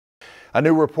A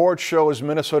new report shows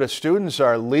Minnesota students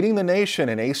are leading the nation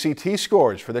in ACT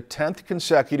scores for the 10th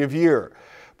consecutive year,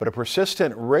 but a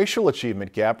persistent racial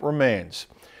achievement gap remains.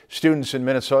 Students in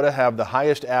Minnesota have the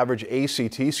highest average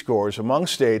ACT scores among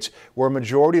states where a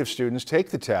majority of students take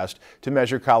the test to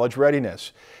measure college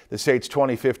readiness. The state's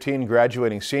 2015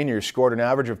 graduating seniors scored an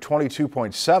average of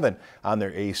 22.7 on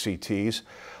their ACTs.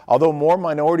 Although more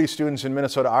minority students in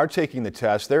Minnesota are taking the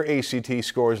test, their ACT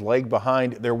scores lag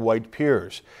behind their white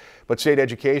peers. But State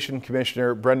Education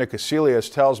Commissioner Brenda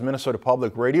Casilius tells Minnesota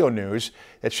Public Radio News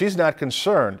that she's not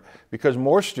concerned because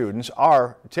more students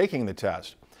are taking the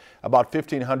test. About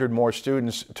 1,500 more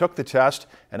students took the test,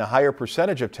 and a higher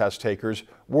percentage of test takers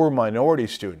were minority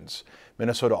students.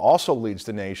 Minnesota also leads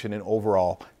the nation in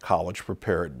overall college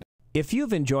preparedness. If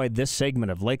you've enjoyed this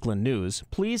segment of Lakeland News,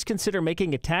 please consider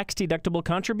making a tax-deductible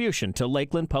contribution to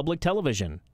Lakeland Public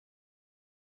Television.